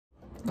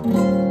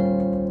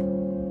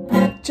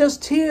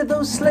Just hear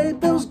those sleigh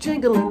bells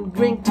jingling,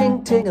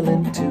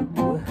 ring-ting-tingling too.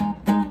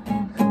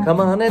 Come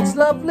on, it's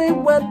lovely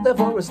weather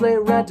for a sleigh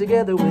ride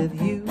together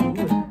with you.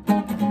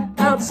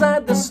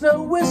 Outside the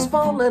snow is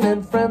falling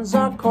and friends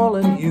are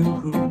calling you.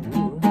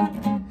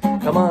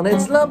 Come on,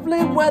 it's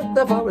lovely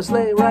weather for a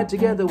sleigh ride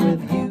together with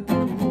you.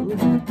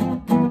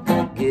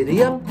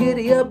 Giddy up,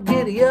 giddy up,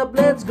 giddy up,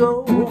 let's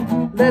go.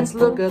 Let's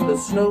look at the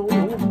snow.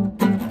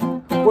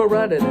 We're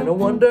riding in a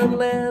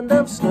wonderland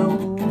of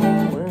snow.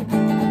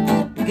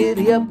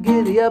 Giddy up,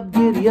 giddy up,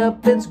 giddy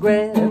up, it's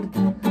grand,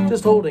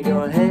 just holding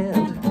your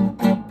hand.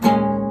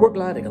 We're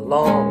gliding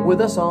along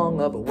with a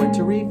song of a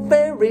wintry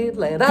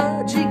fairyland.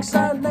 Our cheeks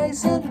are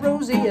nice and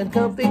rosy and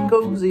comfy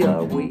cozy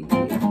are we.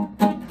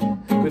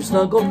 We've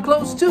snuggled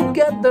close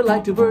together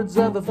like two birds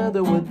of a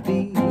feather would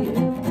be.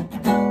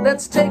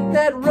 Let's take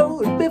that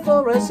road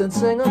before us and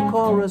sing a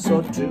chorus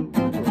or two.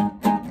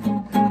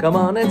 Come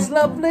on, it's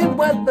lovely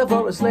weather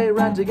for a sleigh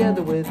ride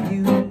together with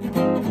you.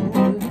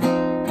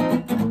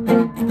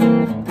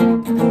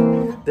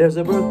 There's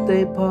a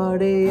birthday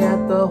party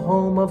at the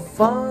home of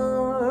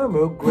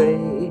Farmer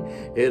Gray.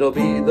 It'll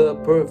be the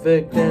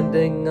perfect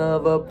ending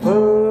of a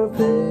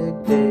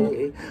perfect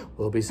day.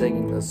 We'll be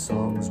singing the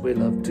songs we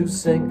love to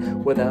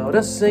sing without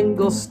a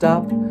single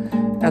stop.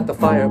 At the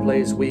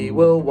fireplace we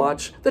will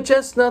watch the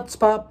chestnuts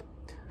pop.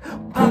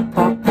 Pop,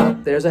 pop,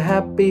 pop. There's a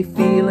happy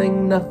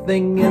feeling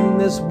nothing in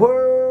this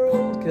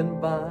world can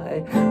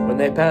buy when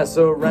they pass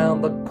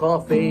around the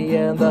coffee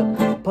and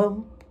the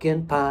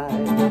pumpkin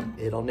pie.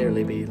 It'll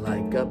nearly be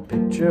like a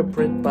picture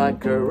print by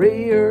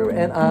Currier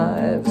and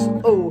Ives.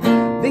 Oh,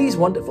 these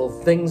wonderful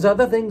things are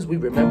the things we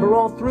remember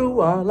all through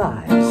our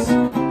lives.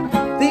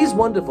 These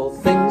wonderful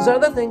things are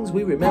the things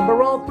we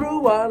remember all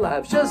through our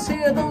lives. Just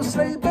hear those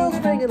sleigh bells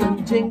ringing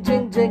and jing,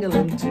 jing,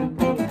 jingling too.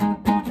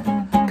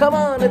 Come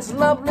on, it's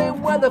lovely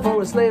weather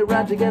for a sleigh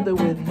ride together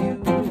with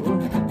you.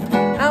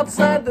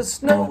 Outside the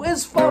snow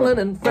is falling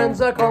and friends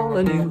are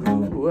calling you.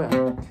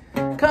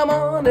 Come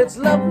on, it's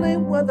lovely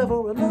weather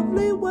for a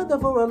lovely weather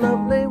for a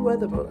lovely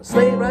weather for a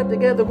sleigh ride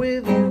together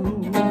with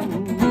you.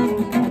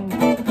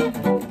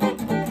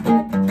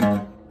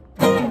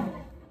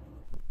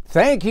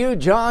 Thank you,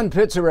 John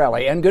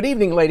Pizzarelli, and good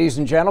evening, ladies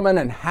and gentlemen,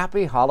 and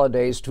happy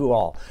holidays to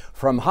all.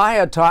 From high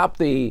atop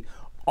the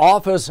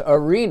Office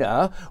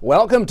Arena,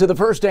 welcome to the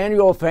first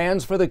annual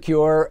Fans for the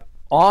Cure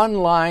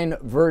online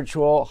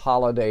virtual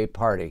holiday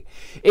party.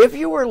 If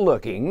you were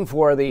looking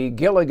for the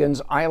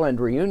Gilligan's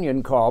Island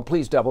reunion call,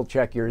 please double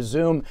check your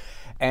Zoom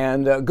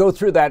and go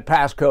through that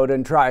passcode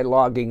and try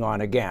logging on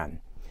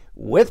again.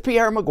 With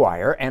Pierre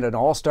Maguire and an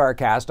all-star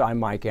cast, I'm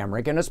Mike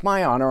Emmerich, and it's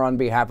my honor on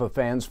behalf of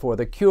Fans for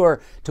the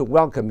Cure to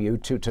welcome you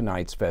to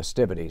tonight's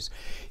festivities.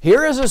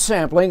 Here is a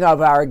sampling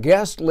of our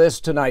guest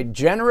list tonight,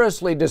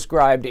 generously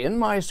described in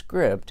my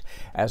script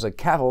as a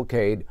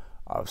cavalcade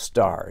of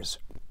stars.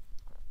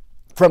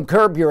 From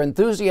Curb Your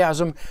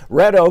Enthusiasm,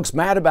 Red Oaks,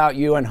 Mad About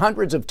You, and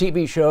hundreds of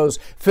TV shows,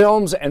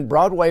 films, and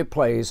Broadway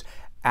plays,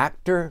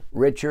 actor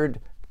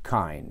Richard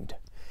Kind.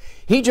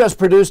 He just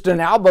produced an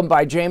album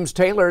by James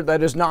Taylor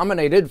that is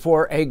nominated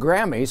for a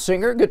Grammy.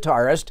 Singer,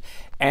 guitarist,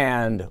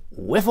 and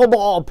wiffle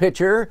ball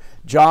pitcher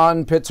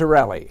John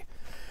Pizzarelli.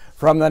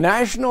 From the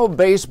National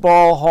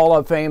Baseball Hall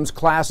of Fame's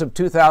class of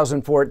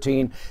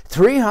 2014,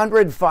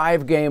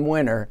 305-game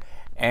winner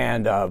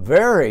and a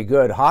very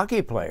good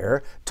hockey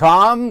player,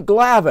 Tom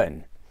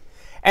Glavine.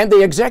 And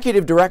the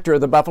executive director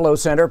of the Buffalo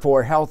Center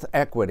for Health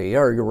Equity, a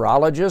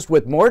urologist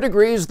with more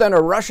degrees than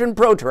a Russian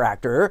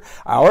protractor,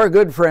 our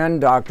good friend,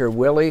 Dr.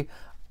 Willie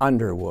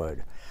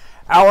Underwood.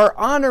 Our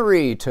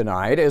honoree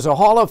tonight is a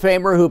Hall of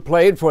Famer who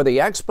played for the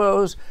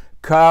Expos,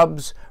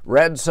 Cubs,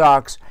 Red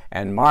Sox,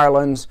 and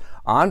Marlins.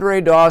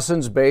 Andre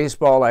Dawson's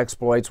baseball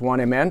exploits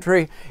won him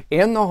entry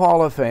in the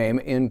Hall of Fame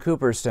in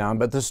Cooperstown,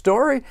 but the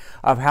story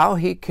of how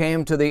he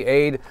came to the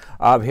aid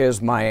of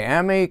his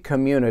Miami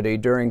community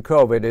during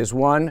COVID is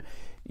one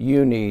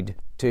you need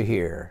to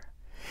hear.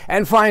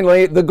 And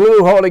finally, the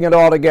glue holding it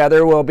all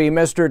together will be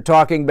Mr.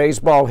 Talking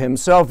Baseball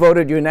himself,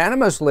 voted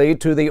unanimously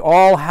to the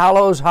All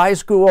Hallows High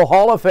School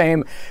Hall of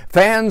Fame,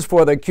 Fans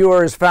for the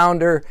Cure's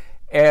founder,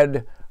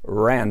 Ed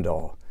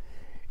Randall.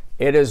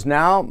 It is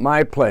now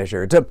my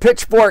pleasure to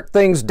pitchfork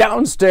things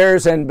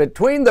downstairs and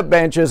between the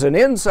benches and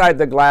inside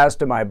the glass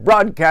to my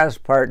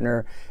broadcast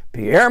partner,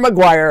 Pierre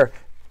Maguire.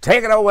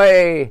 Take it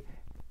away,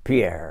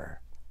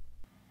 Pierre.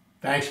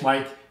 Thanks,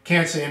 Mike.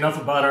 Can't say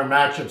enough about our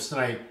matchups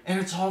tonight, and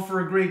it's all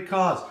for a great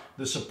cause.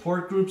 The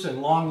support groups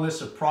and long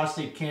lists of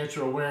prostate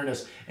cancer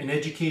awareness and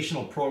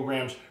educational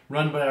programs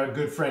run by our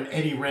good friend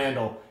Eddie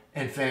Randall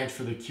and Fans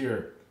for the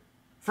Cure.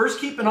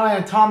 First, keep an eye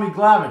on Tommy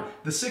Glavine,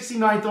 the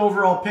 69th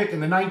overall pick in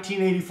the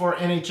 1984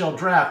 NHL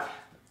Draft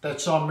that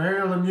saw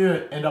Mario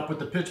Lemieux end up with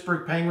the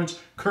Pittsburgh Penguins,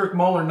 Kirk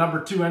Muller,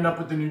 number 2, end up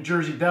with the New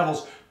Jersey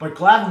Devils. But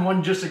Glavine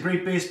wasn't just a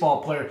great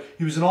baseball player.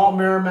 He was an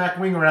all-Merrimack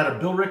winger out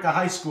of Billerica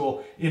High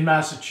School in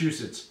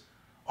Massachusetts.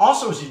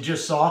 Also, as you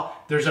just saw,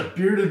 there's a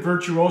bearded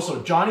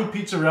virtuoso, Johnny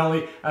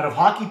Pizzarelli, out of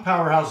hockey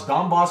powerhouse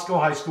Don Bosco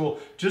High School,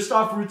 just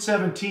off Route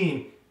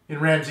 17 in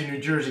Ramsey, New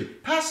Jersey,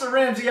 past the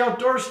Ramsey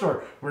Outdoor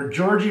Store, where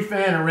Georgie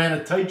Fanner ran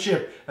a tight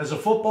ship as a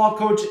football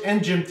coach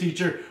and gym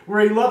teacher,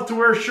 where he loved to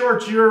wear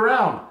shorts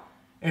year-round.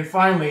 And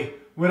finally,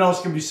 what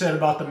else can be said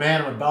about the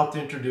man I'm about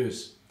to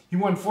introduce? He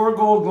won 4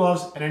 Gold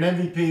Gloves and an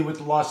MVP with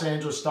the Los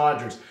Angeles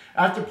Dodgers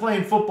after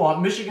playing football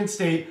at Michigan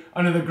State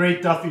under the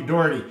great Duffy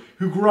Daugherty,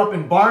 who grew up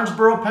in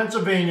Barnesboro,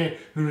 Pennsylvania,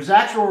 whose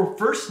actual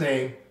first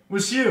name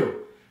was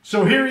Hugh.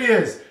 So here he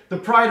is, the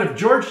pride of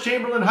George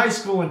Chamberlain High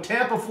School in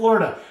Tampa,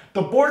 Florida,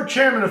 the board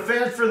chairman of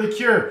Fans for the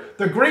Cure,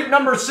 the great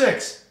number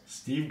 6,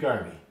 Steve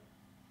Garvey.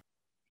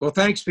 Well,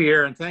 thanks,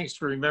 Pierre, and thanks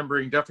for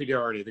remembering Duffy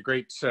Daugherty, the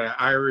great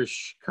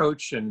Irish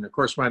coach and, of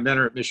course, my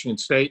mentor at Michigan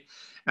State.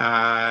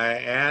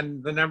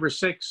 And the number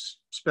 6,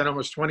 spent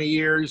almost 20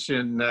 years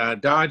in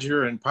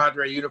Dodger and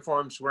Padre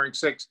uniforms, wearing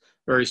 6,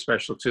 very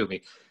special to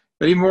me.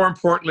 But even more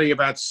importantly,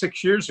 about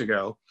 6 years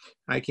ago,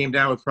 I came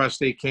down with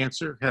prostate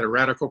cancer, had a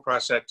radical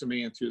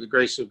prostatectomy, and through the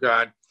grace of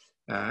God,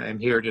 I'm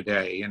here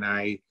today. And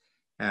I,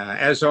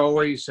 as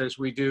always, as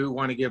we do,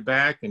 want to give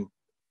back. And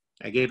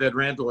I gave Ed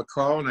Randall a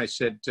call and I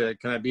said, can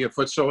I be a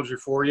foot soldier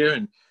for you?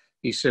 And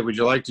he said, would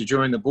you like to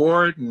join the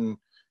board? And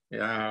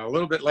a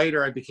little bit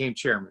later, I became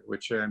chairman,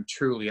 which I'm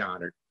truly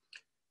honored.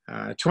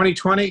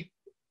 2020,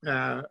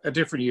 a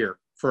different year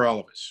for all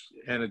of us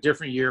and a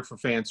different year for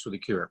Fans for the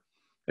Cure.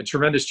 A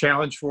tremendous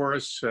challenge for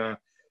us,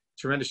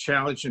 tremendous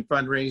challenge in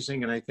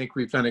fundraising. And I think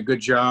we've done a good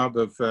job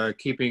of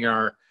keeping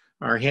our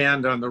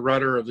hand on the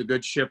rudder of the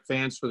good ship,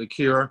 Fans for the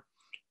Cure.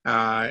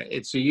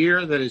 It's a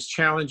year that has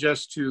challenged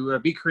us to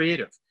be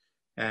creative.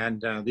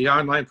 And the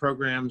online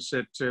programs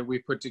that we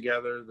put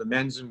together, the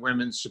men's and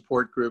women's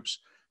support groups,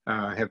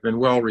 have been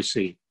well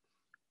received.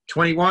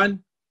 21,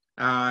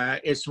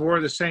 it's more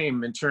of the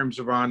same in terms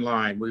of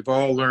online. We've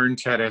all learned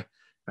how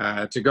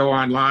to go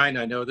online.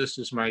 I know this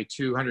is my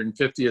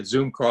 250th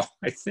Zoom call,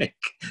 I think.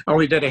 I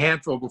only did a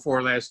handful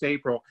before last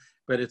April,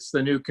 but it's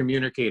the new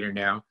communicator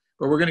now.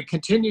 But we're going to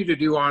continue to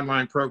do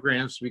online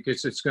programs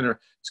because it's going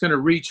to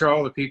reach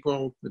all the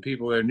people that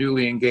are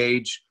newly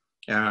engaged,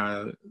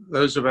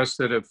 those of us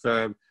that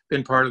have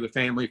been part of the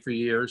family for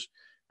years.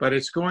 But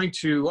it's going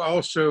to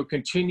also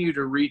continue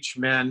to reach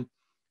men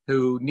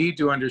who need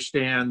to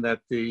understand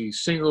that the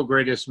single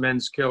greatest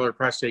men's killer,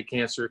 prostate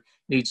cancer,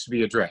 needs to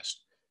be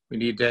addressed. We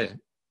need to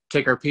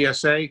take our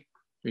PSA,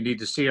 we need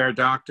to see our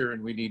doctor,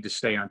 and we need to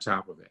stay on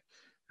top of it.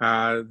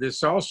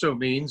 This also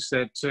means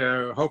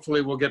that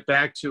hopefully we'll get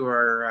back to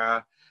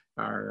our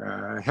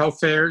health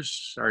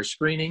fairs, our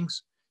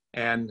screenings,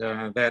 and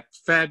that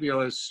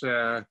fabulous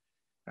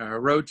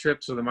road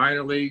trip to the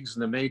minor leagues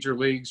and the major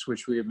leagues,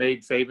 which we have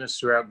made famous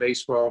throughout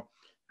baseball.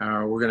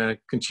 We're going to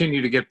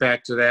continue to get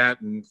back to that.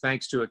 And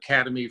thanks to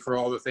Academy for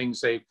all the things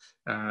they've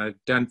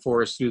done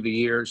for us through the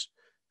years.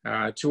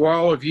 To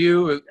all of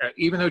you,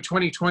 even though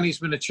 2020 has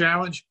been a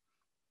challenge,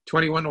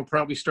 21 will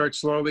probably start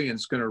slowly and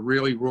it's going to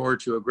really roar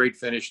to a great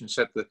finish and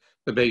set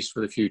the base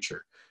for the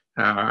future.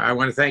 I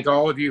want to thank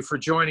all of you for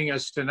joining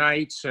us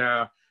tonight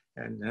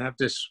and have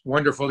this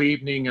wonderful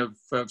evening of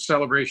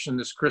celebration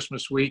this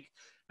Christmas week.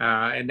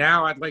 And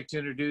now I'd like to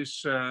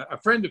introduce a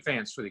friend of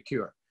Fans for the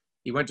Cure.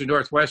 He went to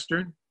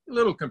Northwestern, a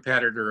little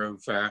competitor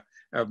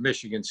of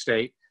Michigan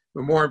State,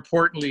 but more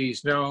importantly,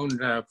 he's known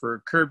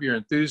for Curb Your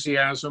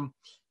Enthusiasm.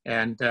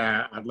 And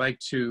I'd like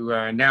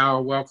to now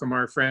welcome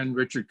our friend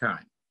Richard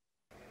Kind.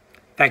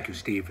 Thank you,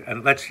 Steve.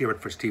 And let's hear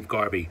it for Steve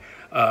Garvey.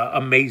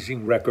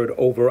 Amazing record,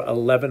 over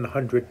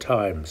 1,100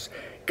 times,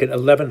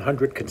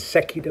 1,100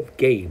 consecutive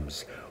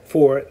games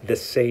for the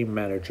same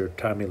manager,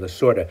 Tommy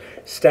Lasorda.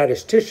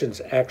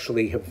 Statisticians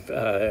actually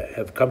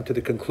have come to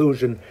the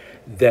conclusion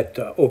that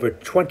over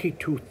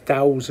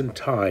 22,000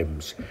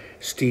 times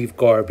Steve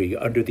Garvey,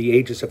 under the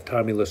aegis of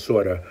Tommy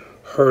Lasorda,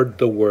 heard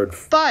the word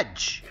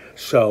fudge.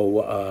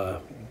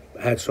 So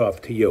hats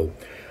off to you.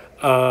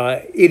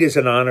 It is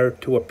an honor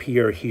to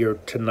appear here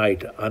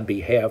tonight on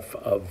behalf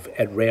of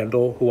Ed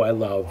Randall, who I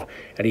love,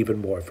 and even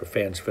more for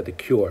Fans for the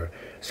Cure.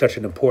 Such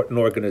an important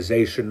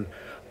organization.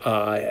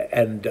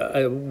 And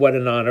what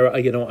an honor.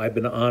 I've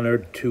been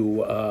honored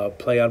to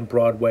play on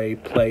Broadway,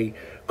 play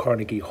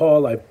Carnegie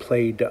Hall. I've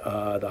played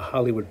the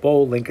Hollywood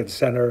Bowl, Lincoln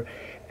Center.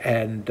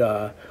 And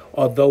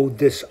although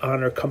this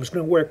honor comes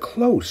nowhere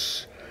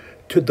close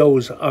to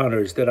those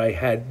honors that I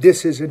had,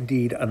 this is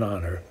indeed an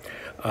honor.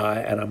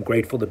 And I'm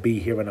grateful to be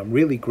here, and I'm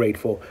really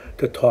grateful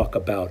to talk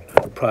about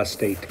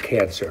prostate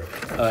cancer.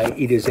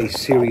 It is a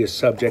serious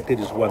subject. It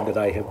is one that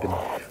I have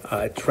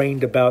been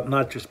trained about,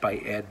 not just by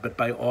Ed, but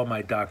by all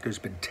my doctors,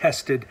 been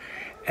tested,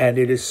 and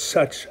it is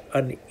such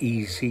an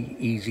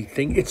easy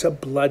thing. It's a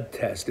blood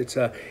test. It's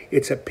a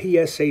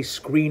PSA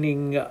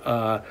screening.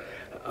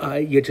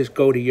 You just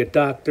go to your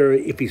doctor.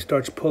 If he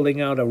starts pulling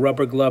out a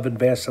rubber glove and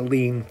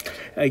Vaseline,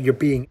 you're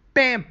being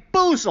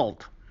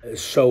bamboozled.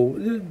 So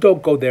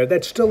don't go there.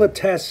 That's still a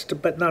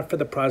test, but not for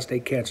the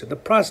prostate cancer. The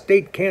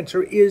prostate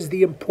cancer is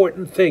the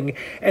important thing.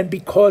 And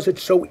because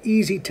it's so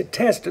easy to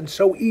test and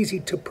so easy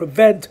to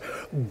prevent,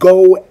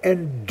 go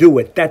and do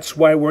it. That's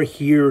why we're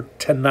here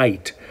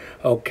tonight.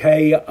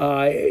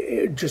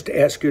 okay? Just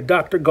ask your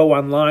doctor, go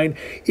online.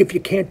 If you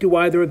can't do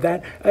either of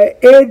that,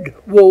 Ed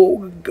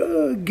will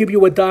give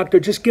you a doctor.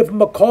 Just give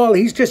him a call.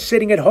 He's just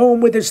sitting at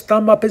home with his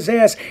thumb up his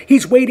ass.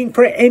 He's waiting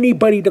for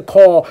anybody to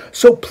call.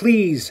 So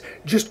please,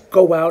 just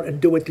go out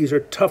and do it. These are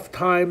tough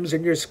times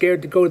and you're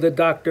scared to go to the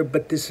doctor,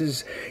 but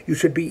you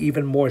should be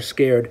even more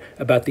scared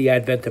about the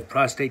advent of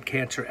prostate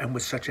cancer, and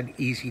with such an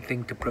easy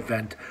thing to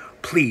prevent.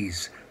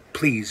 Please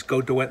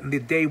go do it. And the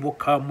day will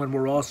come when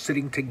we're all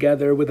sitting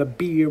together with a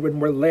beer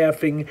and we're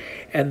laughing,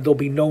 and there'll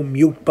be no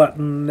mute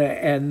button,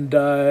 and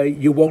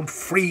you won't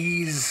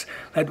freeze.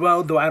 And,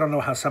 well, though I don't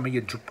know how some of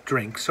you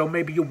drink, so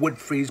maybe you would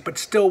freeze, but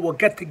still we'll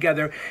get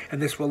together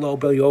and this will all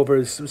be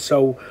over.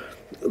 So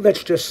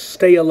let's just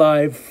stay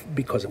alive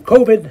because of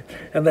COVID,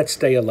 and let's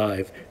stay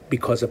alive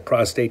because of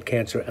prostate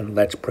cancer, and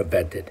let's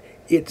prevent it.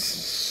 It's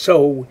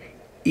so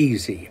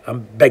easy.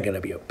 I'm begging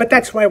of you. But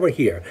that's why we're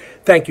here.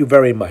 Thank you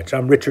very much.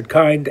 I'm Richard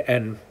Kind,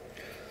 and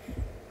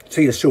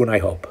see you soon, I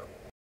hope.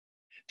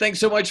 Thanks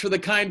so much for the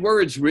kind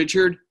words,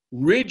 Richard.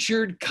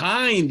 Richard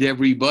Kind,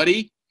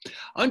 everybody.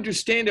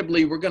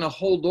 Understandably, we're going to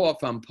hold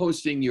off on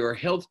posting your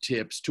health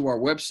tips to our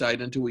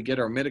website until we get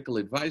our medical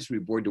advisory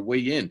board to weigh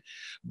in.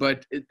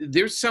 But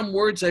there's some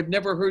words I've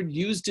never heard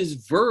used as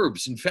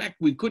verbs. In fact,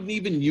 we couldn't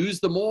even use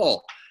them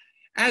all.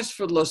 As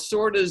for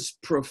Lasorda's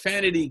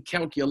profanity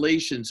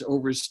calculations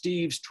over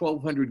Steve's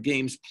 1,200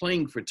 games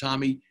playing for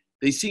Tommy,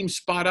 they seem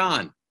spot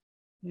on,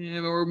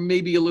 or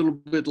maybe a little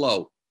bit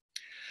low.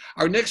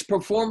 Our next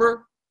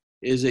performer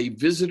is a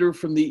visitor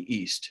from the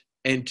East.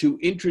 And to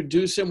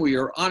introduce him, we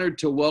are honored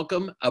to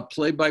welcome a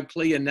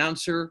play-by-play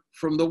announcer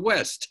from the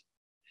West.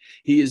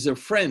 He is a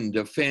friend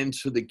of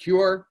Fans for the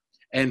Cure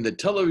and the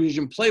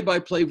television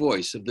play-by-play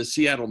voice of the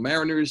Seattle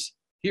Mariners.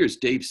 Here's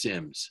Dave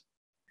Sims.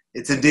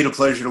 It's indeed a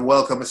pleasure to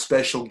welcome a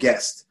special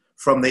guest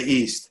from the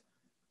East.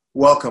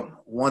 Welcome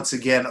once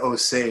again,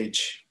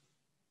 Osage.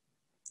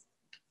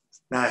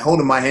 Now, I hold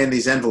in my hand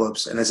these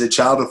envelopes, and as a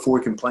child of 4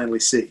 can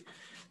plainly see,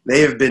 they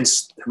have been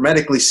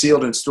hermetically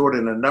sealed and stored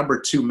in a number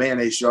 2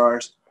 mayonnaise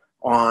jars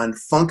on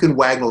Funkin'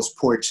 Wagnall's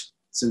porch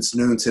since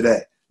noon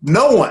today.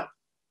 No one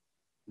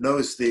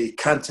knows the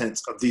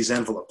contents of these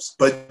envelopes,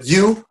 but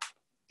you,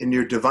 in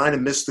your divine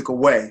and mystical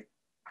way,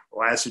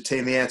 will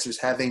ascertain the answers,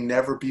 having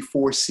never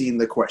before seen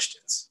the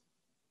questions.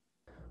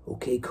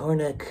 Okay,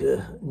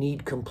 Karnak,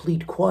 need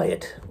complete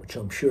quiet, which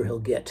I'm sure he'll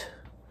get.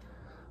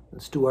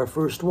 Let's do our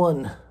first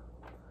one.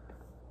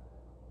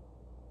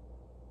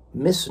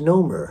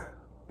 Misnomer.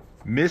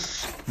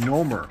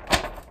 Misnomer.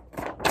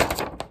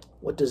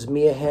 What does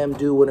Mia Hamm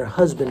do when her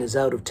husband is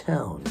out of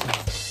town?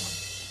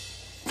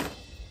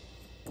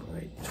 All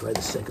right, try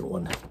the second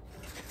one.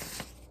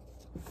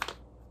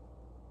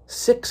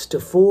 6 to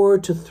 4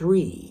 to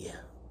 3.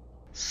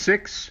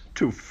 6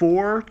 to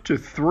 4 to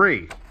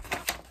 3.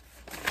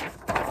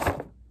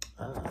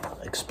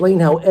 Explain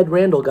how Ed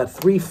Randall got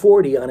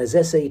 340 on his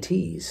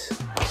SATs.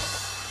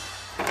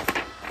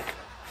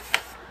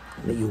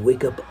 May you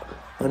wake up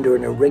under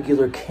an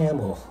irregular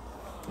camel.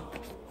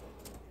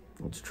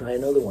 Let's try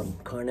another one.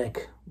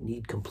 Karnak,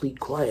 need complete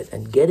quiet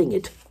and getting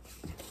it.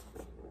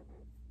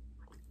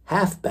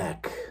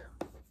 Halfback.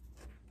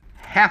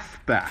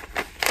 Halfback.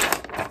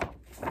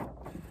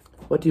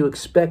 What do you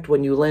expect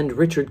when you lend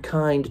Richard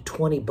Kind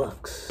 $20?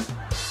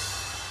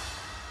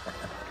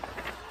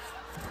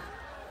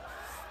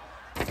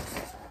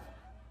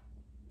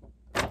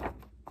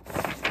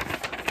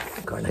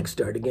 Karnak,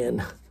 start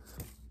again.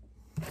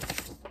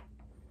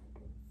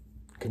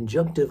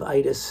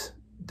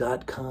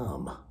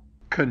 Conjunctivitis.com.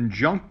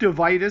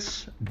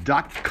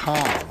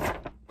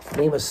 Conjunctivitis.com.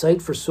 Name a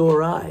site for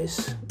sore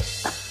eyes.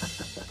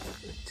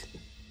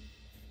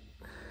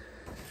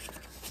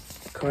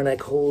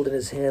 Karnak hold in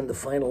his hand the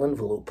final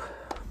envelope.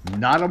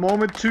 Not a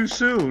moment too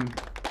soon.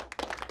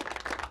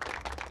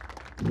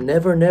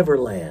 Never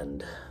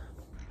Neverland.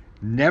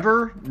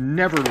 Never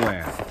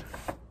Neverland.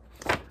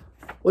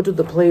 What did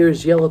the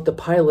players yell at the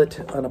pilot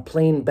on a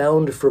plane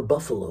bound for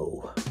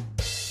Buffalo?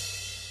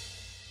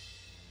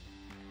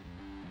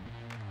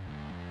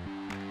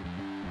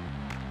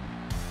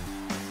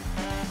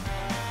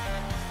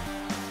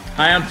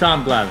 Hi, I'm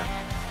Tom Glavine.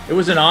 It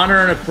was an honor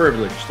and a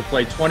privilege to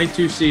play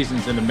 22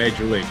 seasons in the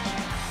major leagues,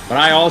 but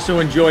I also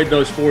enjoyed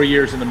those 4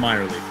 years in the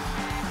minor leagues.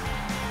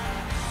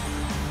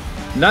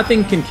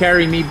 Nothing can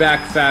carry me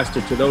back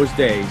faster to those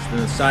days than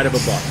the side of a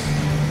bus,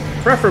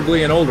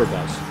 preferably an older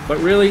bus, but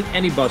really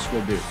any bus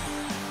will do.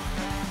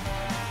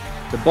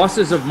 The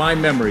buses of my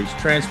memories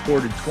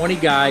transported 20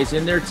 guys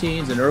in their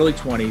teens and early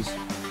 20s,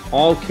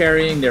 all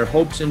carrying their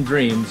hopes and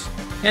dreams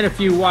and a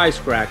few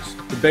wisecracks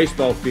to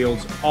baseball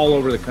fields all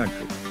over the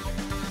country.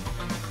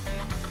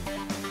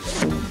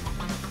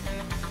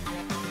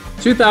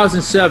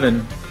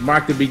 2007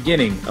 marked the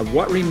beginning of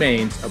what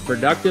remains a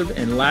productive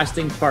and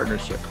lasting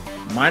partnership,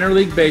 minor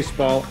league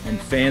baseball and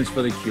Fans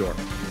for the Cure.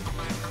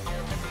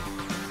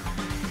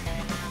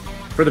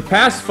 For the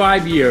past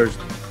 5 years,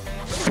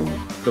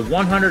 the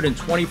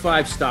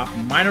 125-stop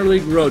minor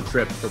league road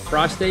trip for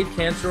prostate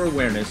cancer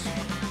awareness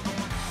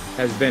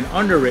has been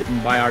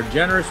underwritten by our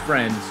generous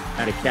friends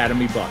at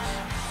Academy Bus.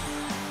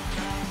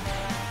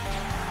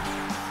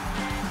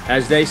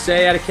 As they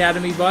say at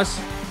Academy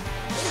Bus,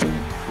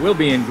 we'll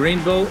be in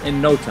Greenville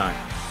in no time.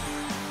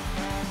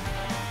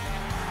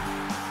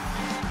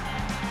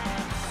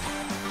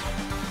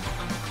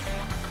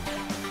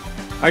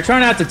 I try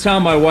not to tell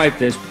my wife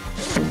this,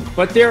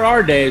 but there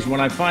are days when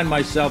I find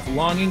myself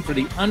longing for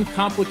the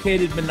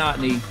uncomplicated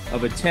monotony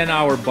of a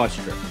 10-hour bus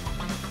trip.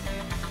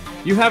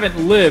 You haven't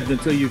lived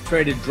until you've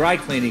traded dry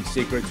cleaning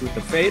secrets with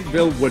the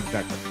Fayetteville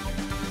Woodpecker.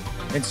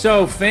 And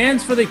so,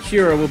 Fans for the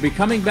Cure will be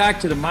coming back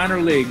to the minor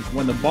leagues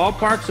when the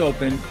ballparks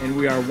open and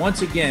we are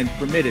once again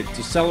permitted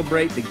to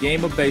celebrate the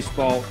game of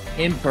baseball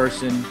in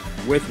person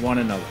with one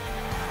another.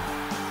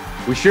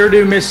 We sure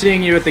do miss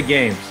seeing you at the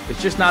games.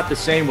 It's just not the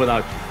same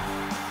without you.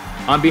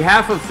 On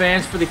behalf of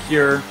Fans for the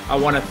Cure, I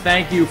want to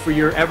thank you for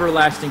your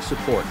everlasting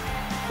support,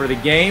 for the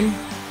game,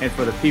 and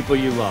for the people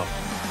you love.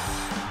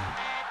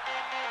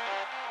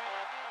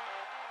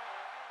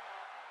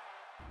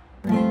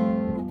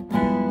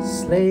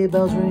 Sleigh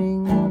bells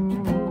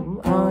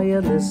ring, are you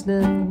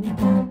listening?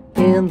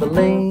 In the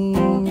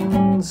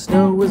lane,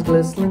 snow is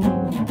glistening.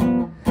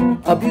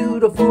 A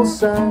beautiful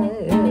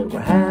sight,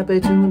 we're happy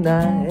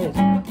tonight,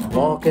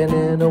 walking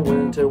in a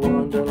winter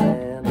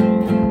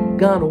wonderland.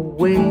 Gone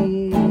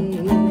away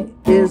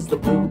is the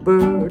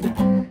bluebird,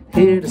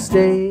 here to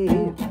stay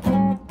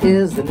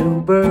is the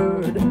new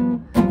bird.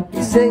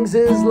 He sings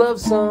his love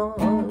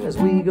song as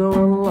we go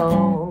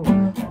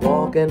along,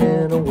 walking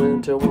in a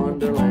winter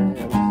wonderland.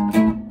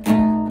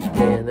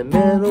 In the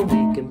middle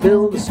we can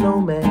build a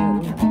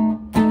snowman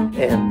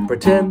and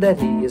pretend that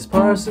he is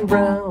Parson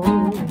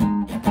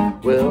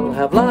Brown. We'll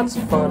have lots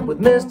of fun with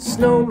Mr.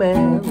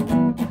 Snowman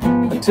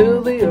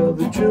until the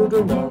other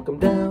children knock him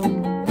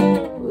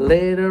down.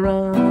 Later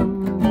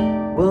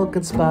on we'll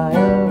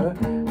conspire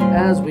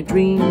as we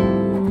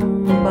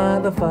dream by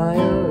the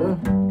fire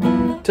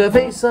to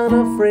face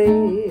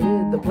unafraid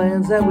the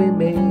plans that we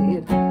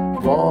made,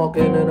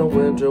 walking in a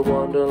winter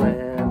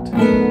wonderland.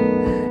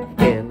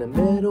 In the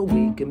middle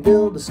we can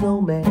build a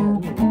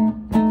snowman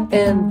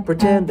and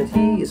pretend that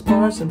he is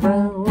Parson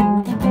Brown.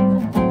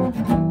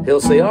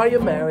 He'll say, are you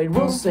married?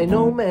 We'll say,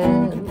 no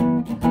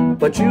man,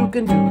 but you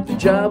can do the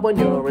job when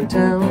you're in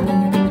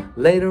town.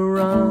 Later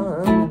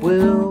on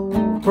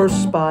we'll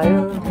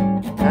perspire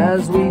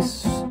as we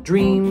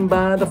dream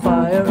by the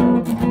fire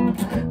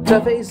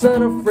to face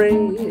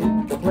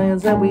unafraid the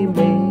plans that we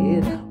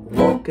made,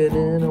 walking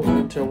in a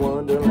winter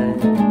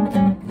wonderland.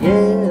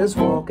 Yes,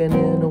 walking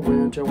in a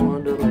winter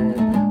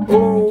wonderland.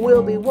 Oh,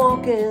 we'll be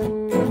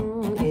walking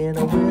in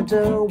a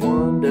winter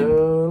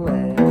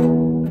wonderland.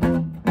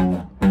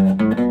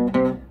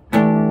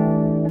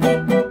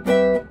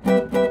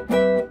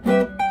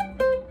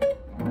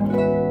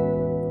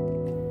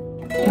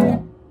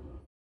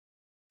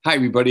 Hi,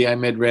 everybody.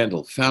 I'm Ed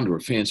Randall, founder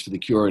of Fans for the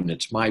Cure, and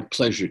it's my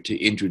pleasure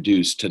to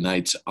introduce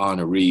tonight's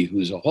honoree,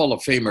 who's a Hall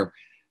of Famer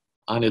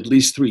on at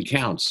least 3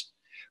 counts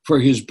for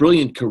his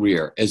brilliant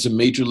career as a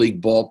Major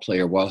League ball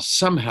player while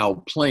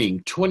somehow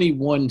playing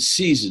 21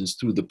 seasons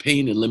through the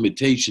pain and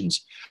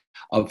limitations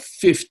of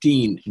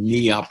 15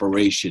 knee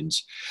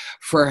operations,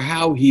 for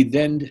how he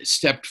then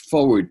stepped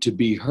forward to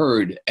be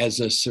heard as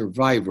a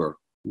survivor,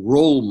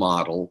 role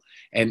model,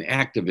 and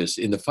activist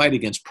in the fight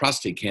against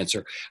prostate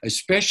cancer,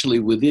 especially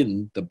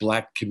within the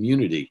Black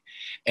community.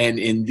 And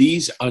in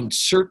these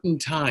uncertain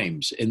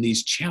times, in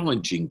these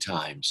challenging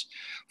times,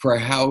 for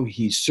how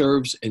he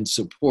serves and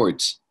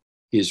supports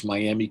his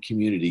Miami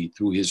community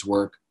through his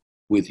work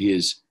with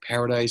his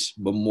Paradise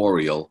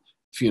Memorial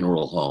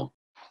Funeral Home.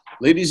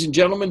 Ladies and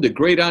gentlemen, the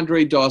great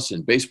Andre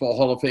Dawson, Baseball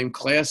Hall of Fame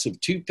class of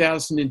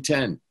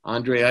 2010.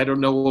 Andre, I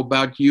don't know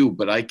about you,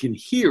 but I can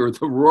hear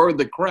the roar of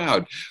the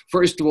crowd.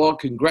 First of all,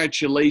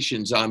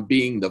 congratulations on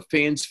being the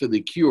Fans for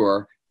the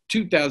Cure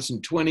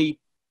 2020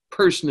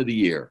 Person of the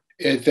Year.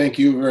 Ed, thank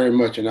you very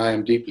much, and I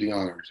am deeply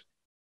honored.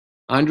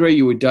 Andre,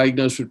 you were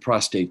diagnosed with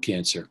prostate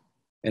cancer,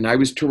 and I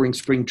was touring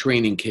spring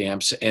training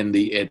camps, and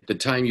at the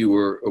time you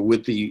were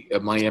with the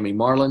Miami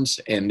Marlins,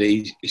 and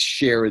they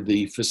shared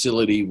the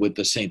facility with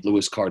the St.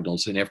 Louis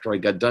Cardinals. And after I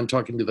got done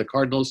talking to the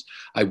Cardinals,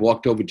 I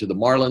walked over to the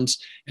Marlins,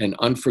 and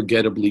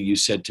unforgettably, you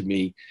said to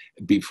me,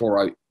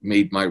 before I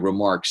made my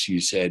remarks, you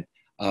said,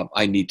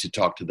 I need to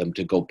talk to them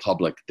to go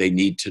public. They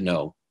need to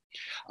know.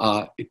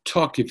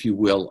 Talk, if you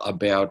will,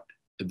 about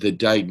the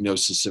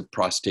diagnosis of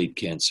prostate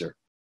cancer.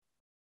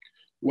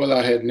 Well,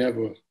 I had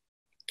never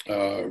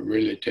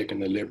really taken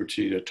the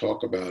liberty to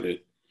talk about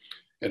it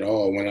at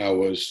all. When I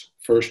was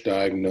first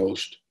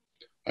diagnosed,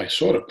 I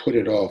sort of put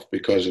it off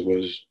because it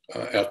was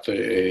after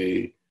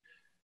a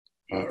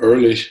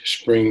early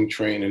spring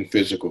training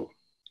physical.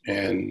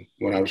 And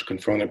when I was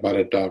confronted by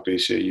the doctor, he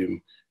said, you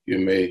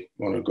may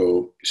want to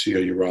go see a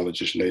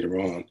urologist later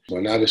on.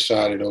 When I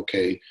decided,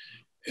 okay,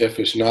 if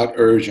it's not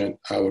urgent,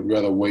 I would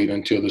rather wait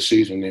until the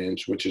season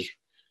ends, which is,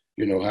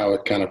 you know, how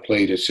it kind of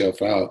played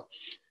itself out.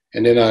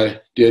 And then I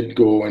did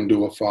go and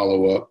do a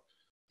follow-up.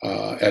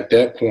 At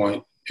that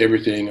point,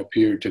 everything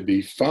appeared to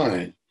be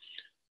fine.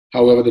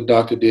 However, the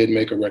doctor did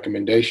make a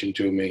recommendation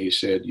to me. He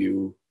said,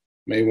 you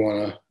may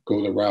want to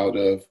go the route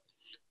of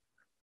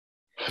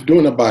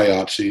doing a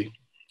biopsy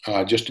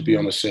just to be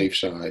on the safe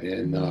side.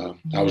 And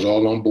I was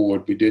all on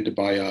board. We did the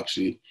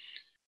biopsy,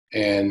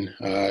 and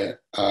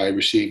I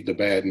received the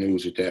bad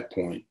news at that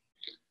point.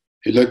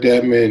 He looked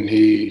at me, and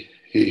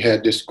he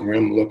had this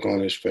grim look on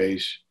his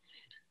face,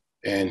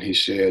 and he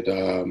said,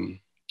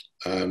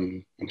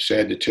 I'm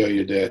sad to tell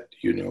you that,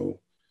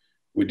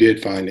 we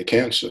did find the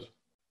cancer.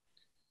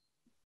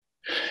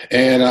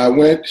 And I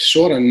went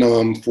sort of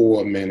numb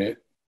for a minute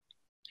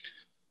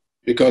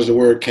because the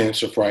word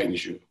cancer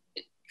frightens you.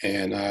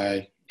 And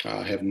I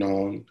had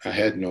known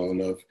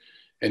of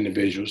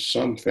individuals,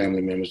 some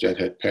family members that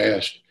had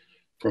passed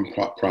from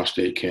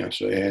prostate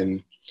cancer.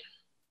 And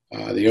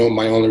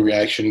my only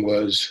reaction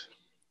was,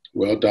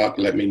 well, doc,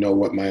 let me know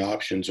what my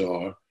options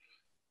are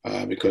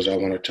because I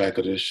want to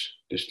tackle this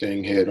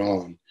thing head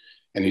on.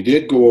 And he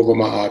did go over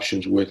my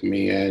options with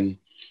me, and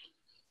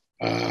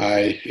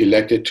I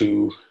elected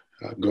to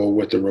go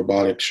with the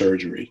robotic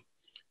surgery.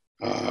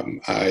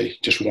 I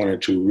just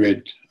wanted to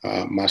rid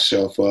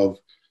myself of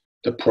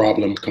the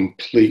problem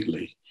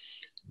completely.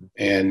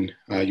 And,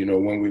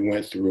 when we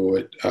went through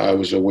it, I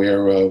was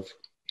aware of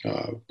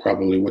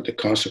probably what the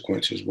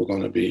consequences were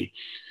going to be.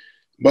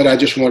 But I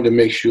just wanted to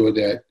make sure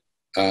that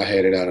I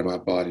had it out of my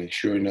body.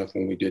 Sure enough,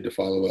 when we did the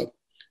follow-up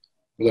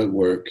blood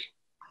work,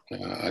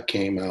 I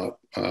came out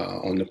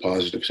on the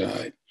positive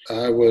side.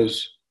 I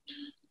was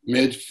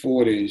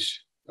mid-40s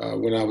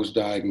when I was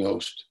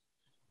diagnosed.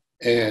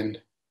 And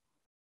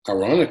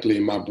ironically,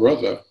 my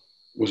brother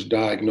was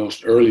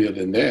diagnosed earlier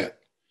than that.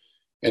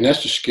 And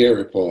that's the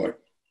scary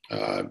part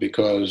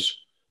because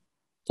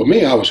for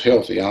me, I was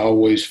healthy. I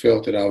always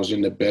felt that I was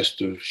in the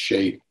best of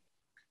shape.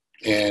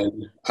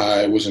 And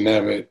I was an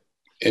avid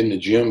in the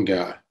gym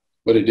guy,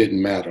 but it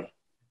didn't matter.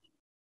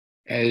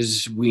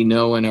 As we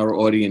know and our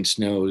audience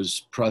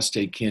knows,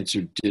 prostate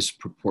cancer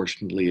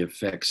disproportionately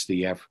affects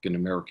the African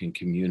American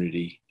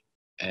community,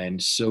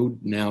 and so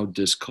now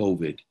does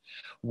COVID.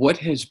 What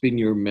has been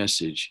your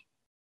message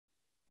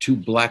to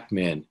Black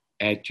men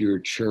at your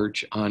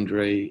church,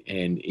 Andre,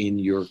 and in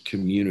your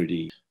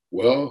community?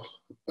 Well,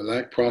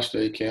 Black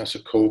prostate cancer,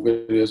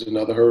 COVID is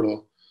another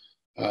hurdle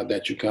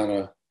that you kind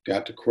of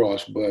got to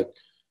cross, but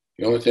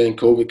the only thing,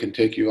 COVID can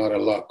take you out a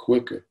lot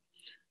quicker.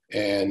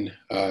 And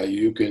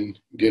you can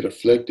get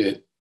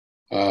afflicted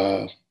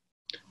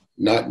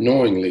not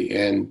knowingly.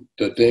 And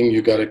the thing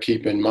you got to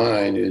keep in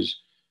mind is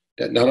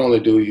that not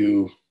only do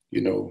you,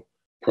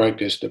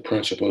 practice the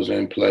principles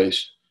in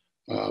place,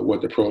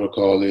 what the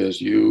protocol is,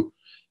 you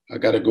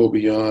got to go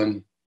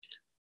beyond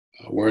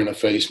wearing a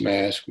face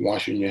mask,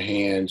 washing your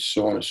hands,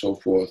 so on and so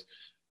forth.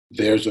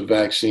 There's a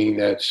vaccine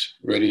that's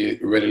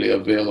readily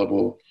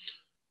available.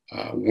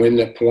 When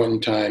the point in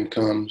time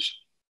comes,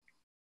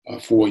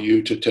 for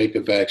you to take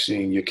the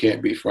vaccine, you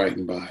can't be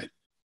frightened by it.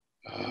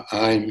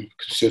 I'm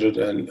considered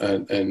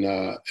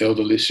an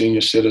elderly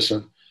senior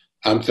citizen.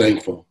 I'm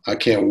thankful. I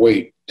can't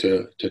wait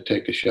to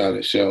take a shot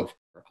itself.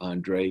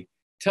 Andre,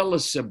 tell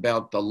us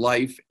about the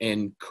life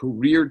and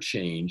career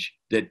change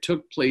that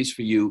took place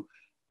for you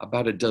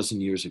about a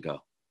dozen years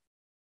ago.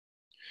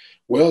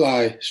 Well,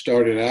 I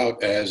started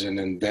out as an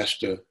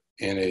investor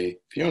in a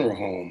funeral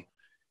home,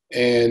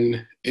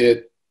 and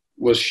it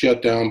was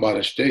shut down by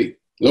the state.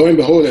 Lo and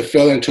behold, it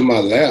fell into my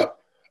lap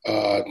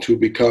to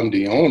become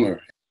the owner.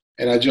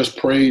 And I just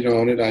prayed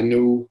on it. I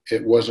knew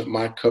it wasn't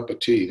my cup of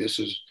tea. This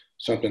is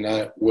something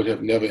I would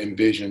have never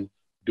envisioned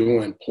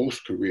doing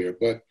post-career.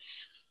 But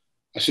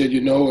I said,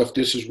 if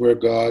this is where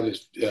God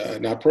is,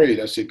 and I prayed,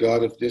 I said,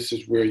 God, if this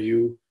is where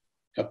you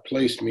have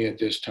placed me at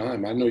this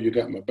time, I know you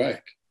got my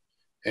back.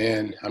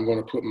 And I'm going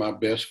to put my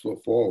best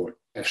foot forward.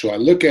 And so I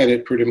look at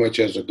it pretty much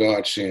as a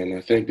godsend.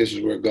 I think this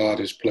is where God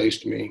has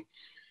placed me.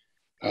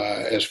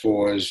 As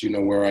far as,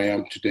 where I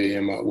am today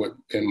in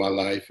my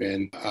life.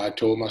 And I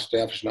told my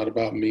staff, it's not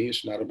about me,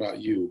 it's not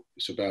about you.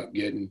 It's about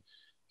getting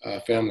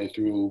family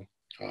through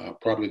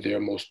probably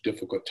their most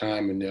difficult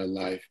time in their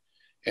life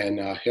and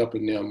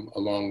helping them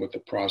along with the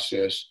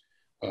process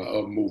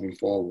of moving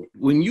forward.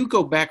 When you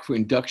go back for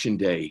induction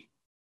day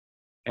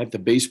at the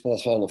Baseball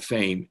Hall of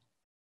Fame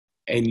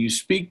and you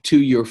speak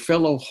to your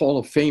fellow Hall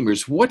of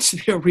Famers, what's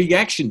their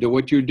reaction to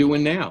what you're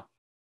doing now?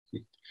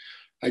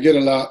 I get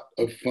a lot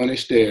of funny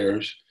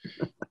stares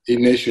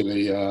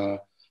initially.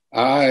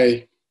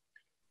 I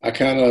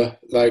kind of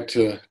like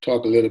to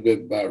talk a little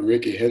bit about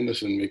Rickey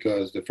Henderson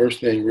because the first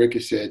thing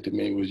Rickey said to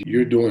me was,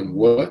 "You're doing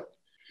what?"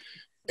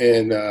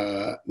 And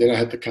then I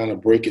had to kind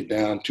of break it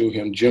down to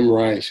him. Jim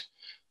Rice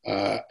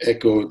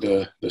echoed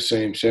the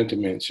same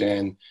sentiments.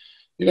 And,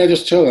 I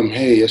just tell him,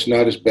 hey, it's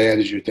not as bad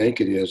as you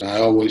think it is. I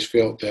always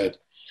felt that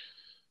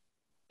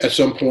at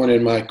some point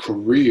in my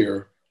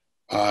career,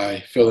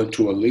 I fell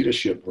into a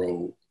leadership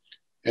role.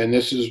 And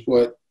this is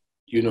what,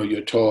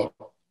 you're taught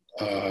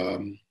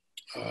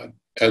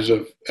as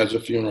a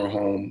funeral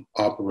home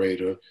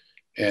operator.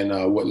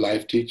 And what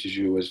life teaches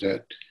you is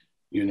that,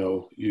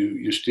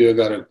 you still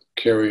got to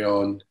carry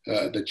on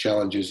the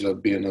challenges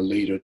of being a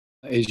leader.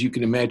 As you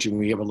can imagine,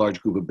 we have a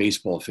large group of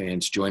baseball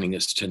fans joining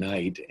us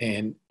tonight,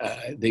 and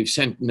they've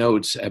sent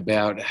notes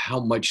about how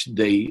much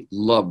they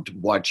loved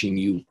watching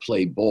you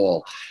play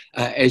ball.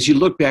 As you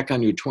look back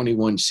on your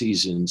 21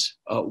 seasons,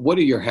 what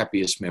are your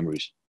happiest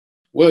memories?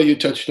 Well, you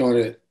touched on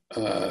it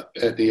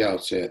at the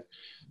outset.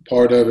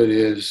 Part of it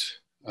is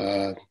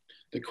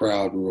the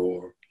crowd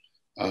roar,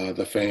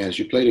 the fans.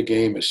 You play the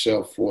game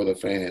itself for the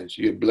fans.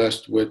 You're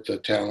blessed with the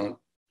talent,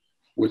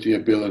 with the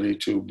ability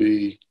to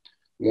be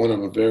one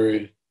of a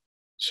very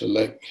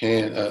select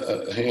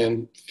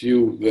hand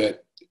few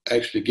that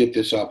actually get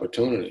this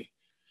opportunity.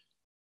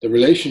 The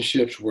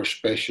relationships were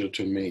special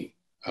to me.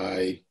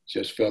 I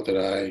just felt that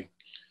I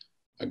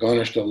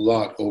garnished a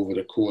lot over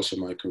the course of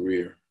my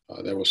career.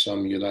 There were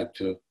some you like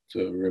to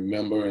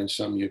remember and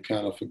some you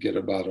kind of forget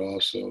about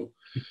also.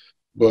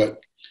 But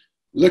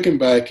looking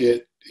back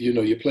at,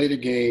 you play the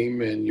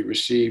game and you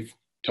receive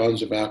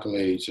tons of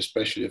accolades,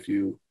 especially if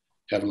you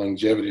have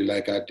longevity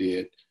like I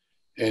did.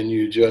 And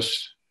you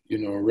just,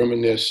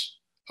 reminisce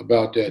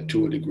about that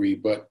to a degree.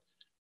 But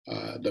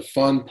the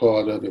fun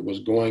part of it was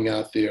going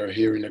out there,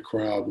 hearing the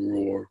crowd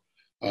roar,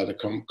 the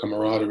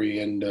camaraderie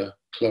in the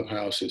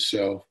clubhouse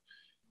itself,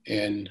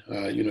 and,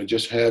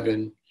 just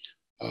having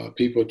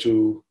people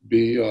to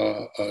be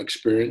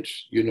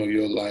experience,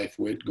 your life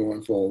with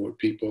going forward,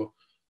 people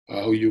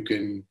who you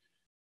can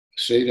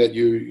say that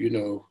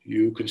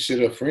you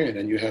consider a friend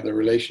and you have the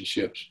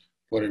relationships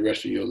for the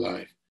rest of your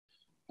life.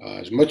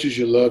 As much as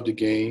you love the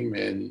game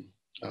and,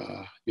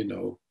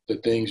 the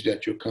things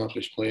that you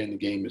accomplish playing the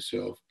game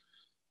itself,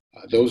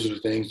 those are the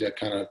things that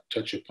kind of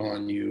touch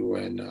upon you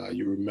and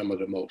you remember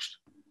the most.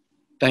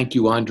 Thank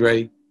you,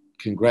 Andre.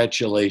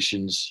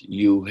 Congratulations.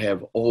 You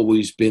have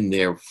always been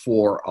there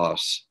for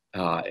us.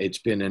 It's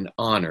been an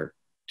honor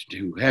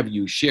to have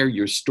you share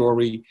your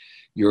story,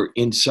 your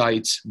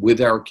insights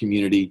with our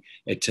community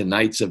at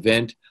tonight's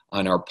event,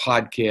 on our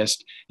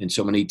podcast, and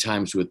so many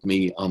times with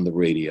me on the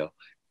radio.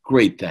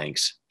 Great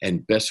thanks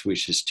and best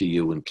wishes to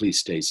you, and please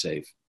stay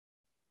safe.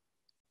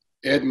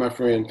 Ed, my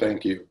friend,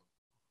 thank you.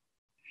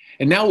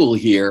 And now we'll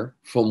hear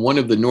from one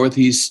of the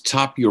Northeast's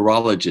top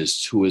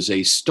urologists who is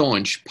a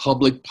staunch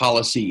public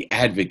policy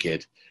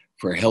advocate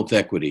for health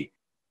equity.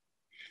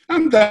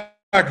 I'm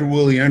Dr.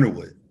 Willie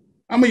Underwood.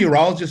 I'm a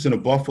urologist in the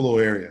Buffalo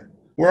area,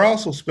 where I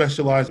also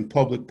specialize in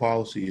public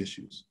policy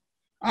issues.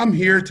 I'm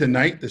here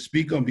tonight to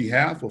speak on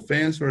behalf of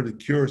Fans for the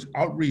Cure's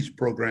outreach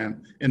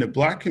program in the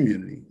Black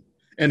community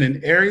and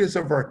in areas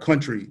of our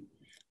country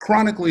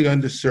chronically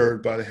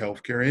underserved by the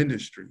healthcare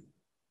industry.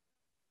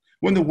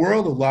 When the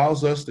world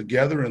allows us to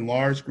gather in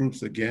large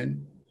groups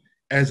again,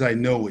 as I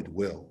know it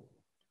will,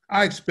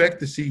 I expect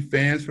to see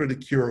Fans for the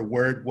Cure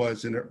where it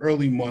was in the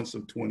early months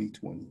of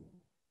 2020.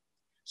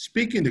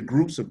 Speaking to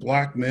groups of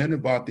Black men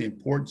about the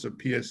importance of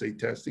PSA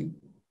testing,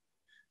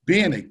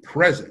 being a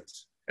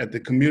presence at the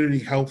community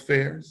health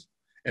fairs,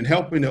 and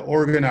helping to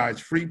organize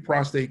free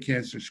prostate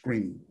cancer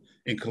screening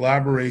in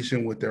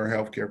collaboration with their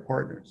healthcare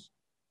partners.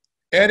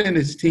 Ed and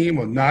his team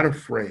are not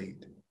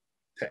afraid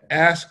to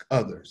ask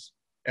others,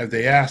 as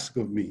they ask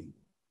of me,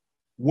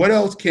 what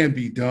else can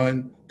be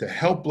done to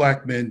help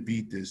Black men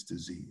beat this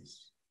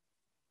disease?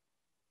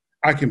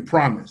 I can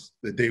promise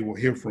that they will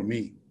hear from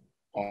me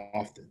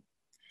often.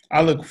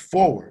 I look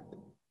forward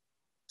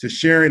to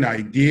sharing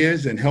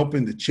ideas and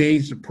helping to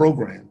change the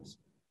programs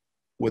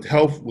with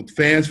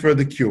Fans for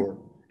the Cure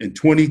in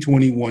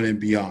 2021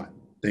 and beyond.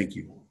 Thank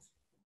you.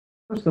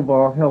 First of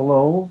all,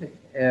 hello,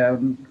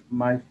 and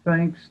my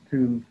thanks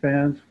to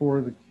Fans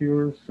for the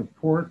Cure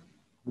support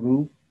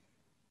group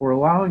for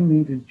allowing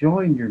me to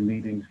join your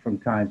meetings from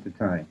time to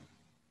time.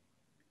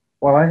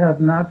 While I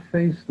have not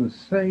faced the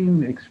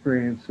same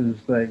experiences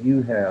that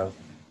you have,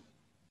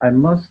 I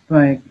must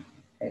thank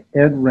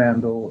Ed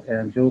Randall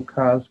and Joe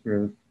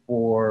Cosgrove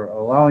for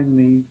allowing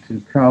me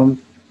to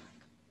come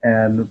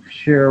and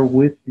share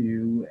with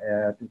you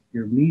at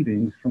your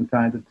meetings from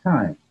time to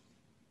time.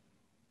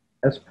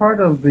 As part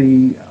of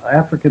the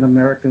African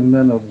American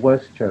Men of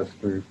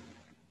Westchester,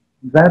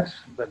 that's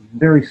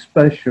very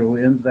special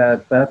in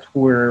that that's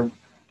where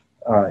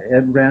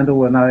Ed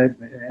Randall and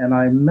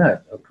I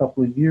met a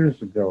couple of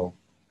years ago.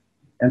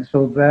 And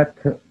so that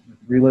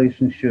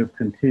relationship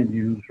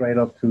continues right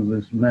up to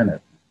this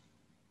minute.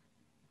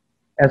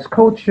 As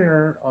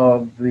co-chair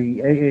of the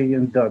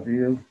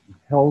AANW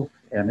Health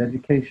and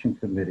Education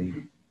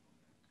Committee,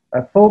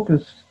 I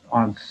focused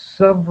on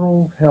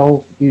several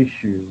health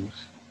issues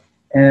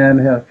and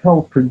have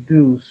helped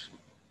produce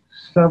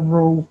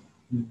several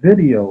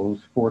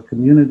videos for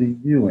community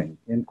viewing,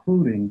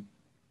 including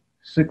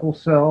sickle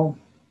cell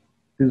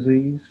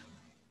disease,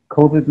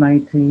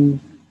 COVID-19,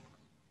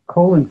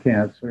 colon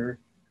cancer,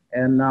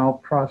 and now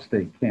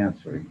prostate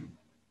cancer,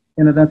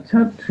 in an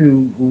attempt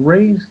to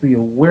raise the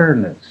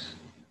awareness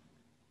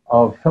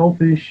of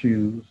health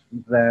issues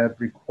that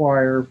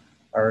require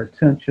our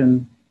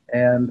attention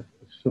and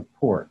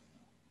support.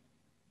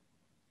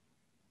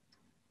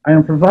 I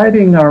am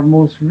providing our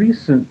most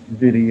recent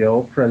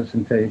video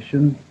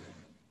presentation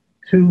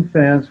to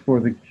Fans for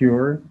the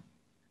Cure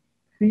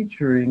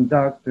featuring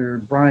Dr.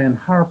 Brian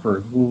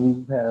Harper,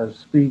 who has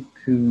speak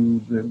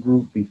to the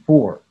group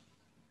before.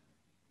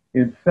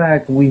 In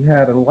fact, we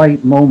had a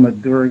light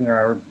moment during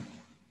our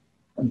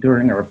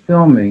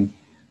filming.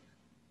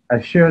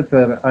 I shared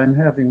that I'm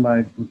having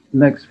my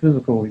next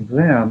physical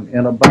exam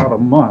in about a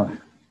month.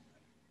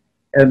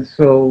 And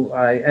so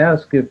I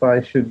asked if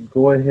I should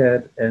go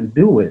ahead and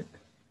do it.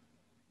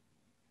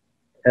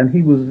 And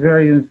he was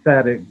very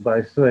emphatic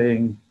by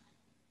saying,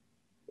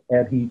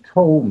 and he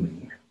told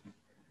me,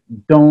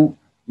 don't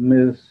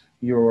miss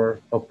your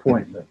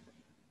appointment.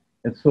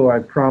 And so I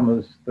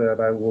promised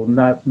that I will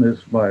not miss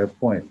my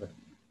appointment.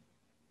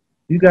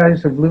 You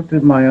guys have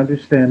lifted my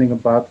understanding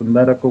about the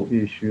medical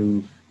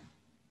issues,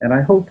 and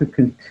I hope to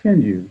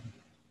continue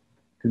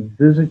to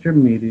visit your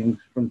meetings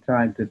from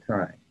time to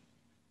time.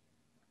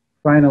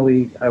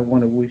 Finally, I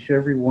want to wish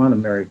everyone a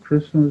Merry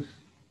Christmas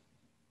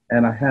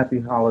and a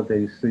happy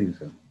holiday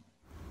season.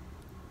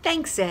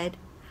 Thanks, Ed.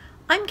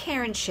 I'm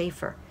Karen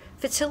Schaefer,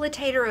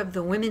 facilitator of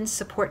the Women's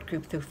Support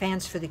Group through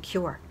Fans for the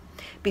Cure.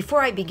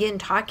 Before I begin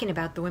talking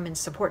about the Women's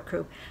Support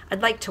Group,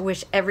 I'd like to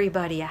wish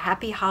everybody a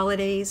happy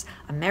holidays,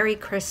 a Merry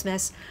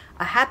Christmas,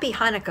 a happy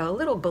Hanukkah, a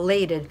little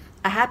belated,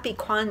 a happy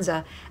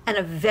Kwanzaa, and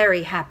a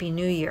very happy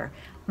New Year.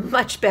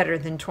 Much better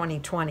than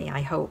 2020,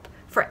 I hope,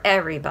 for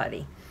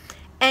everybody.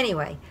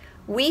 Anyway,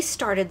 we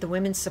started the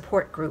Women's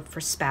Support Group for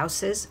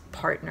spouses,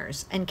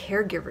 partners, and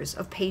caregivers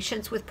of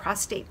patients with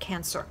prostate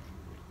cancer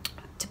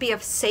to be a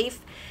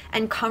safe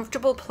and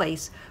comfortable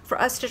place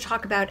for us to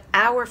talk about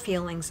our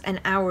feelings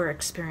and our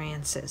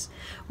experiences.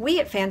 We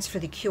at Fans for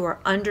the Cure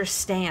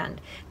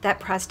understand that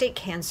prostate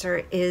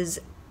cancer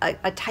is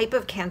a type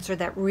of cancer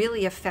that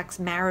really affects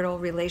marital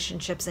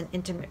relationships and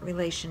intimate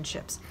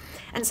relationships.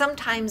 And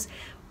sometimes,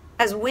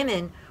 as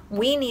women,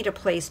 we need a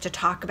place to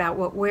talk about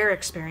what we're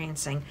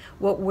experiencing,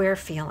 what we're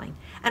feeling,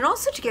 and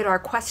also to get our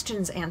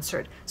questions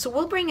answered. So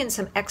we'll bring in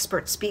some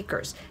expert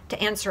speakers to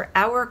answer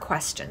our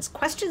questions,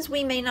 questions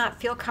we may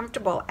not feel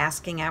comfortable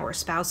asking our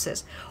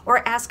spouses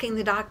or asking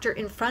the doctor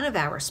in front of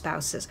our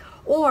spouses,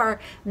 or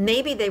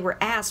maybe they were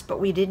asked but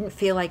we didn't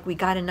feel like we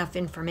got enough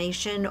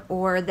information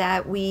or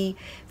that we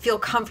feel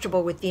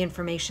comfortable with the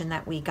information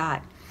that we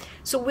got.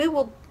 So we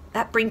will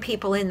bring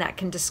people in that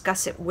can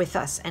discuss it with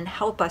us and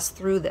help us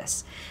through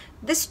this.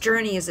 This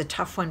journey is a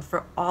tough one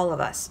for all of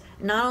us,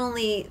 not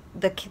only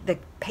the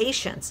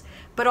patients,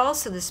 but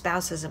also the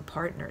spouses and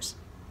partners.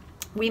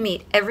 We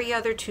meet every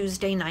other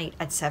Tuesday night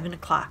at 7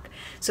 o'clock.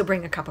 So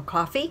bring a cup of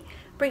coffee,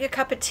 bring a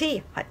cup of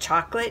tea, hot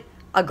chocolate,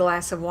 a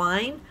glass of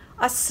wine,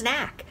 a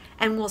snack,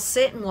 and we'll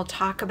sit and we'll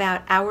talk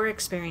about our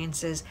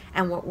experiences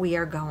and what we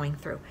are going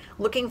through.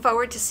 Looking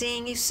forward to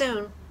seeing you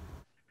soon.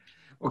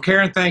 Well,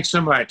 Karen, thanks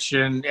so much.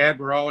 And Ed,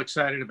 we're all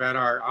excited about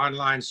our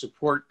online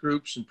support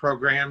groups and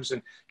programs.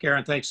 And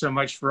Karen, thanks so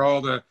much for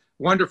all the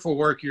wonderful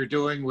work you're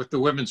doing with the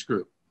women's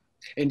group.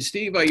 And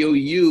Steve, I owe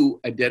you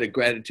a debt of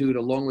gratitude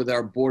along with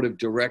our board of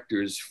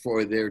directors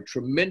for their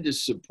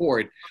tremendous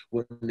support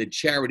when the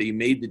charity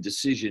made the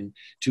decision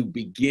to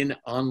begin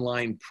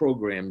online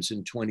programs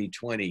in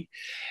 2020.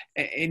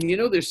 And you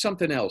know, there's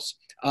something else.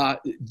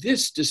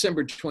 This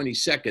December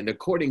 22nd,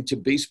 according to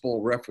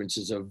Baseball Reference,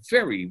 is a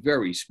very,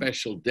 very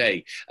special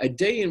day, a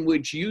day in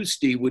which you,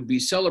 Steve, would be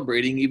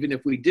celebrating even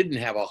if we didn't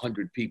have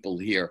 100 people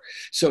here.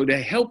 So to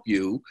help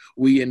you,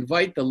 we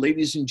invite the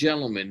ladies and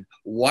gentlemen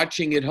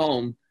watching at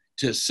home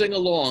to sing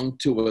along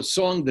to a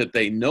song that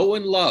they know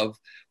and love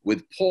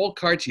with Paul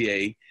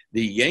Cartier,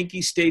 the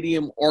Yankee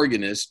Stadium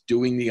organist,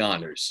 doing the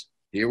honors.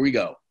 Here we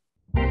go.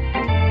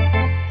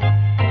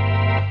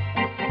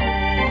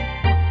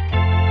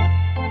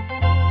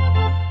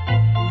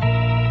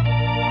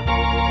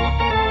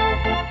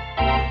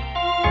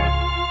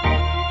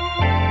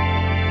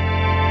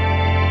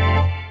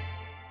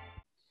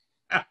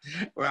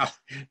 Well,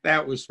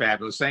 that was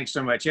fabulous. Thanks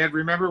so much. Ed,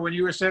 remember when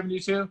you were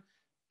 72?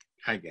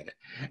 I get it.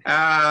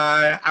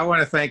 I want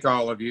to thank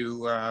all of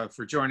you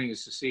for joining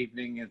us this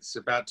evening. It's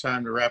about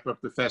time to wrap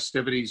up the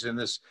festivities in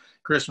this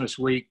Christmas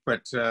week,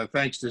 but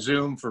thanks to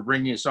Zoom for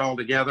bringing us all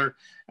together,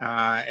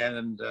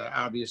 and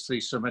obviously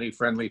so many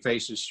friendly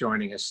faces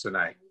joining us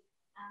tonight.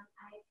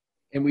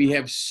 And we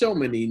have so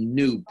many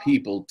new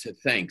people to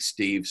thank,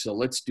 Steve, so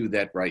let's do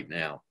that right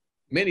now.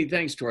 Many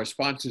thanks to our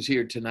sponsors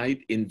here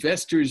tonight: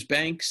 Investors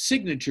Bank,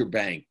 Signature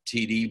Bank,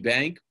 TD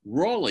Bank,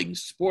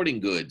 Rawlings Sporting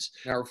Goods,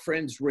 our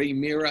friends Ray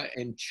Mira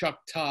and Chuck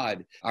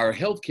Todd, our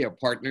healthcare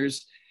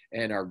partners,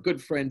 and our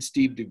good friend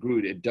Steve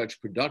DeGroot at Dutch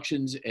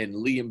Productions and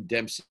Liam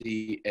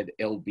Dempsey at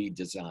LB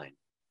Design.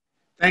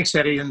 Thanks,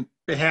 Eddie. On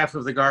behalf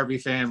of the Garvey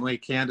family,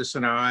 Candace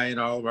and I, and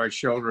all of our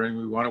children,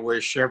 we want to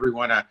wish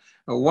everyone a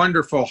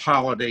wonderful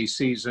holiday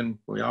season.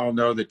 We all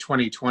know that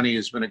 2020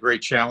 has been a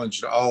great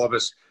challenge to all of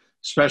us,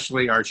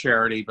 especially our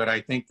charity. But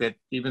I think that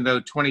even though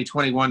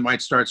 2021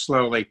 might start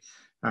slowly,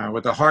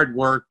 with the hard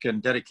work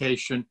and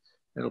dedication,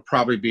 it'll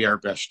probably be our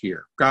best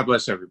year. God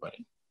bless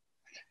everybody.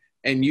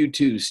 And you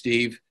too,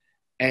 Steve.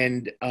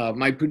 And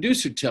my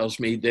producer tells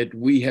me that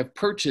we have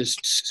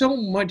purchased so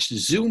much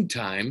Zoom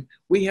time,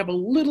 we have a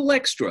little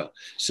extra.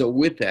 So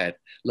with that,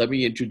 let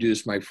me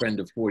introduce my friend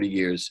of 40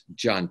 years,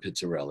 John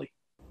Pizzarelli.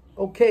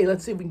 Okay,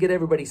 let's see if we can get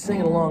everybody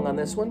singing along on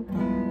this one.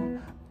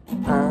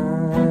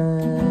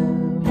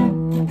 I'm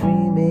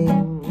dreaming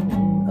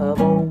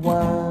of a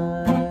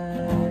white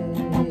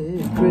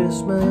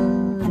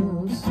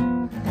Christmas,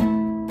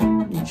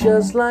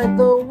 just like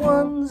the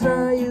ones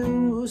I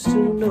used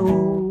to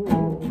know,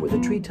 where the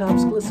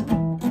treetops glisten,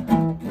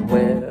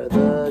 where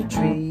the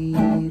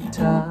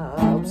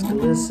treetops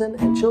glisten,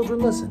 and children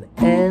listen,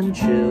 and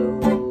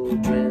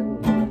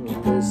children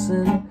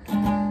listen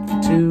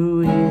to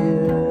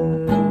hear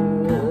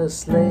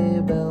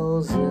sleigh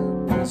bells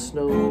in the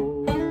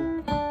snow.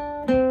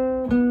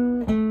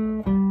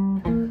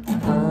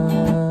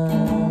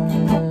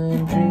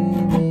 I'm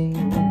dreaming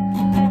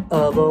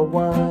of a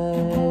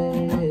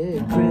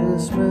white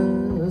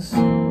Christmas,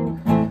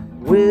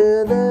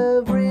 with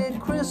every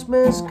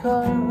Christmas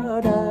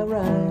card I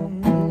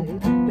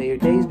write. May your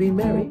days be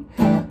merry,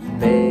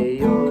 may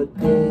your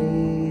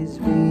days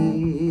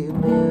be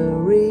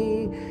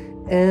merry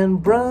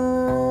and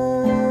bright,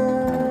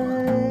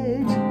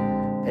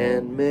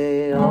 and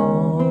may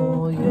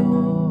all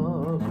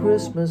your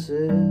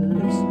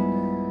Christmases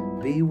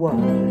be white.